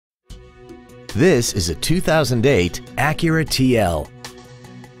This is a 2008 Acura TL.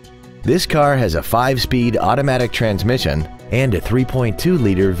 This car has a 5-speed automatic transmission and a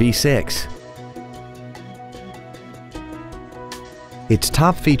 3.2-liter V6. Its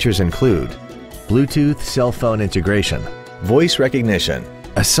top features include Bluetooth cell phone integration, voice recognition,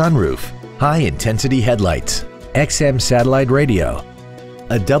 a sunroof, high-intensity headlights, XM satellite radio,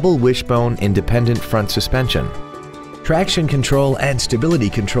 a double wishbone independent front suspension, traction control and stability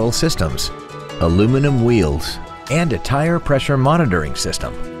control systems, aluminum wheels, and a tire pressure monitoring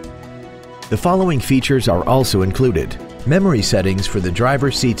system. The following features are also included: memory settings for the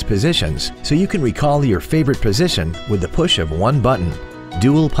driver's seat's positions so you can recall your favorite position with the push of one button,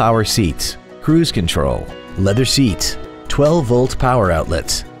 dual power seats, cruise control, leather seats, 12-volt power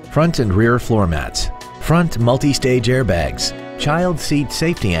outlets, front and rear floor mats, front multi-stage airbags, child seat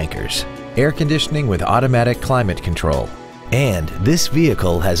safety anchors, air conditioning with automatic climate control, and this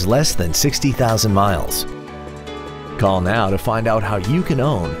vehicle has less than 60,000 miles. Call now to find out how you can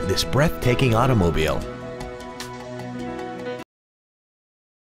own this breathtaking automobile.